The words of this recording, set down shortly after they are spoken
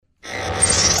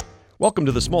Welcome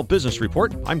to the Small Business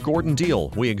Report. I'm Gordon Deal.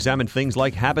 We examine things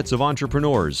like habits of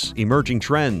entrepreneurs, emerging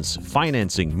trends,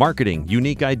 financing, marketing,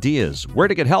 unique ideas, where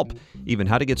to get help, even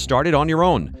how to get started on your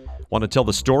own. Want to tell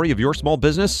the story of your small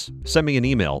business? Send me an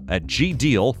email at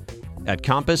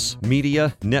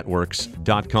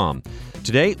gdeal@compassmedianetworks.com.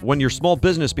 Today, when your small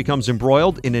business becomes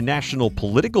embroiled in a national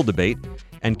political debate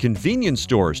and convenience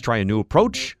stores try a new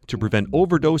approach to prevent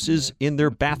overdoses in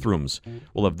their bathrooms.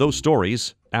 We'll have those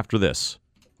stories after this.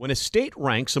 When a state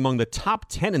ranks among the top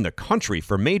 10 in the country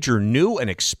for major new and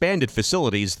expanded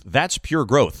facilities, that's pure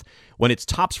growth. When it's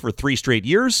tops for 3 straight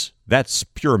years, that's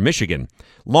pure Michigan.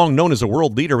 Long known as a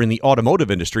world leader in the automotive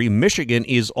industry, Michigan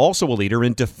is also a leader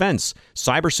in defense,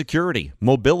 cybersecurity,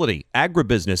 mobility,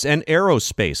 agribusiness, and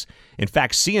aerospace. In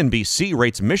fact, CNBC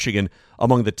rates Michigan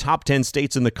among the top 10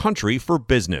 states in the country for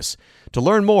business. To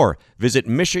learn more, visit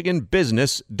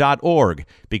michiganbusiness.org,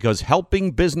 because helping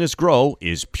business grow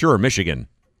is pure Michigan.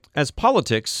 As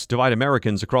politics divide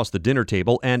Americans across the dinner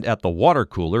table and at the water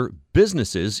cooler,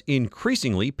 businesses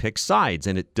increasingly pick sides,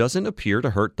 and it doesn't appear to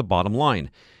hurt the bottom line.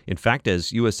 In fact,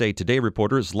 as USA Today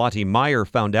reporter Zlati Meyer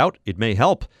found out, it may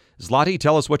help. Zlati,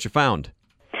 tell us what you found.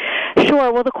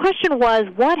 Sure. Well, the question was,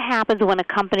 what happens when a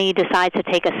company decides to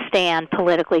take a stand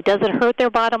politically? Does it hurt their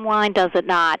bottom line? Does it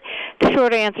not? The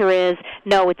short answer is,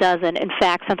 no, it doesn't. In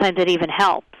fact, sometimes it even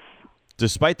helps.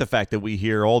 Despite the fact that we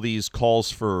hear all these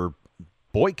calls for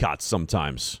boycotts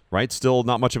sometimes, right? Still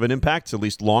not much of an impact, at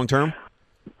least long term?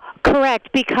 Correct,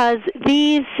 because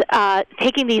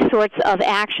taking these sorts of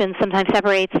actions sometimes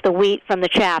separates the wheat from the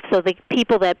chaff. So the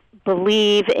people that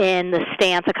believe in the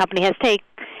stance a company has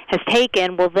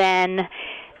taken will then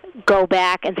go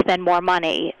back and spend more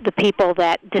money. The people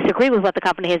that disagree with what the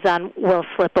company has done will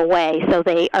slip away. So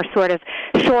they are sort of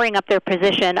shoring up their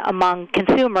position among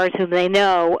consumers whom they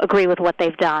know agree with what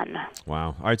they've done.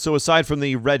 Wow. All right, so aside from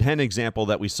the red hen example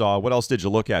that we saw, what else did you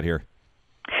look at here?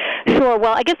 Sure.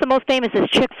 Well, I guess the most famous is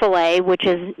Chick-fil-A, which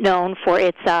is known for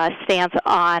its stance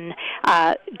on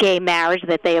gay marriage,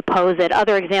 that they oppose it.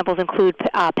 Other examples include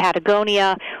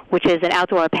Patagonia, which is an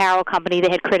outdoor apparel company.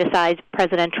 They had criticized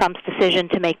President Trump's decision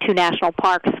to make 2 national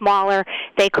parks smaller.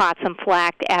 They caught some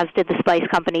flack, as did the spice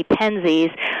company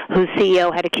Penzeys, whose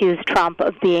CEO had accused Trump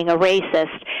of being a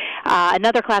racist.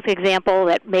 Another classic example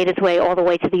that made its way all the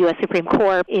way to the U.S. Supreme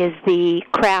Court is the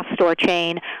craft store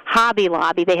chain Hobby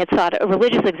Lobby. They had sought a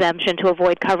religious exemption to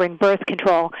avoid covering birth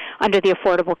control under the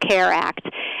Affordable Care Act.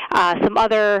 Some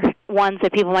other ones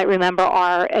that people might remember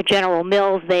are General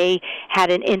Mills. They had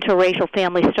an interracial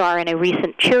family star in a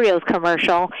recent Cheerios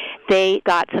commercial. They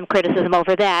got some criticism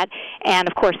over that. And,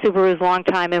 of course, Subaru's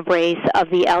longtime embrace of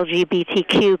the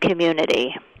LGBTQ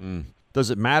community. Does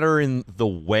it matter in the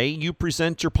way you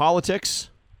present your politics?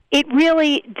 It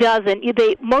really doesn't.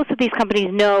 Most of these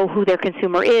companies know who their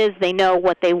consumer is. They know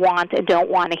what they want and don't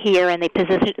want to hear, and they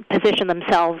position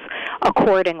themselves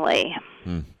accordingly.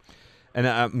 And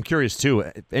I'm curious, too,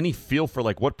 any feel for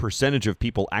like what percentage of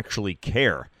people actually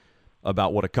care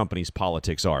about what a company's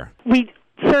politics are? We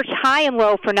searched high and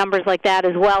low for numbers like that,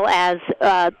 as well as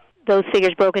those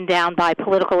figures broken down by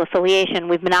political affiliation.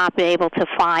 We've not been able to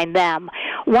find them.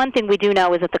 One thing we do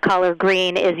know is that the color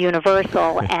green is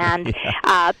universal, and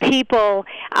people,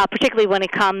 particularly when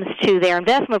it comes to their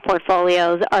investment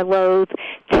portfolios, are loath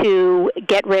to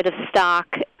get rid of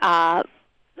stock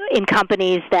in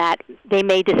companies that they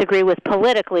may disagree with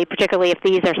politically, particularly if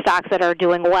these are stocks that are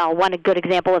doing well. One good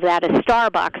example of that is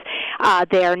Starbucks.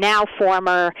 Their now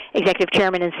former executive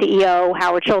chairman and CEO,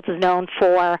 Howard Schultz, is known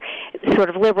for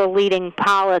sort of liberal leading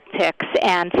politics,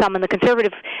 and some on the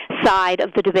conservative side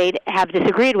of the debate have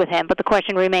disagreed with him. But the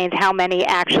question remains, how many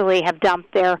actually have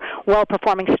dumped their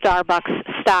well-performing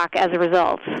Starbucks stock as a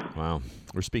result? Wow.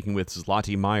 We're speaking with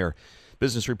Zlati Meyer,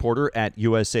 business reporter at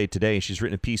USA Today. She's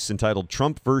written a piece entitled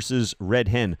Trump versus Red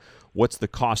Hen, What's the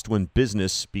Cost When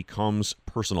Business Becomes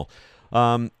Personal?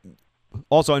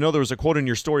 Also, I know there was a quote in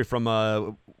your story from,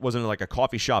 wasn't it like a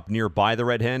coffee shop nearby the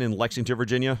Red Hen in Lexington,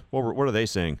 Virginia? What are they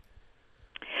saying?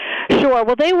 Sure.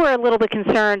 Well, they were a little bit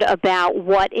concerned about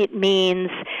what it means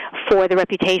for the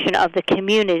reputation of the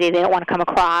community. They don't want to come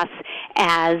across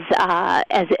as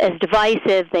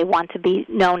divisive. They want to be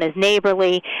known as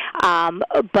neighborly,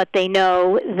 but they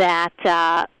know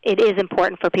that it is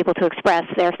important for people to express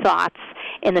their thoughts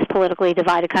in this politically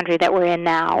divided country that we're in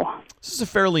now. This is a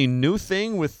fairly new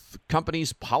thing with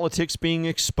companies' politics being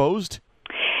exposed?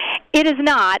 It is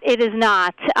not. It is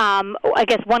not. I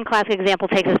guess one classic example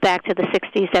takes us back to the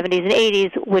 60s, 70s, and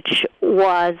 80s, which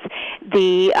was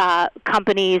the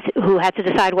companies who had to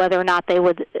decide whether or not they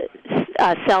would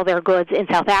sell their goods in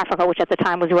South Africa, which at the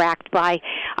time was racked by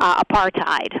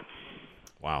apartheid.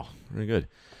 Wow. Very good.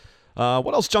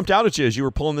 What else jumped out at you as you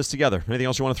were pulling this together? Anything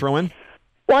else you want to throw in?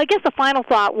 Well, I guess the final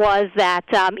thought was that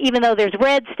even though there's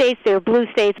red states, there are blue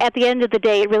states, at the end of the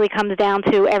day, it really comes down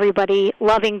to everybody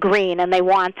loving green, and they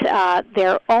want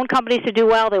their own companies to do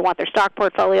well. They want their stock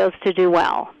portfolios to do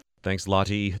well. Thanks,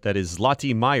 Lottie. That is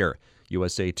Lottie Meyer,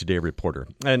 USA Today reporter.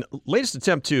 And latest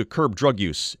attempt to curb drug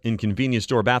use in convenience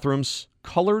store bathrooms,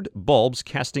 colored bulbs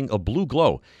casting a blue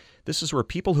glow. This is where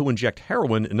people who inject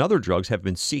heroin and other drugs have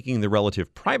been seeking the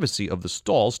relative privacy of the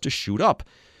stalls to shoot up.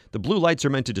 The blue lights are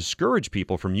meant to discourage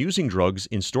people from using drugs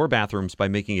in store bathrooms by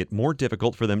making it more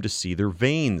difficult for them to see their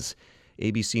veins.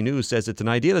 ABC News says it's an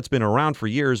idea that's been around for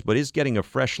years but is getting a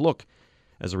fresh look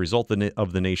as a result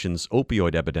of the nation's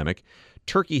opioid epidemic.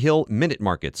 Turkey Hill Minute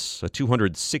Markets, a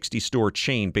 260-store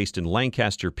chain based in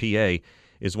Lancaster, PA,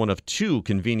 is one of two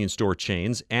convenience store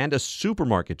chains and a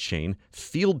supermarket chain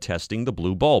field testing the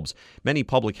blue bulbs. Many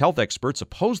public health experts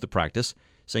oppose the practice,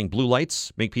 saying blue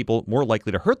lights make people more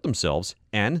likely to hurt themselves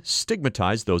and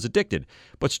stigmatize those addicted.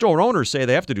 But store owners say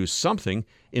they have to do something.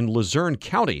 In Luzerne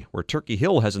County, where Turkey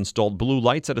Hill has installed blue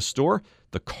lights at a store,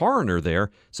 the coroner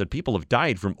there said people have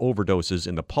died from overdoses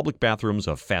in the public bathrooms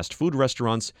of fast food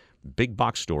restaurants, big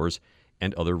box stores,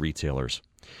 and other retailers.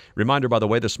 Reminder, by the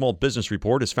way, the Small Business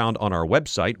Report is found on our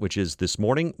website, which is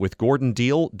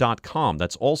thismorningwithgordondeal.com.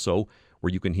 That's also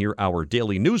where you can hear our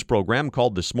daily news program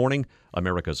called This Morning,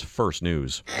 America's First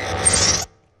News.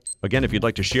 Again, if you'd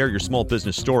like to share your small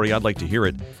business story, I'd like to hear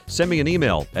it. Send me an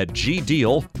email at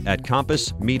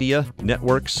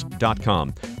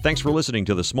gdeal@compassmedianetworks.com. Thanks for listening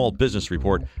to the Small Business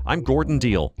Report. I'm Gordon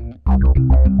Deal.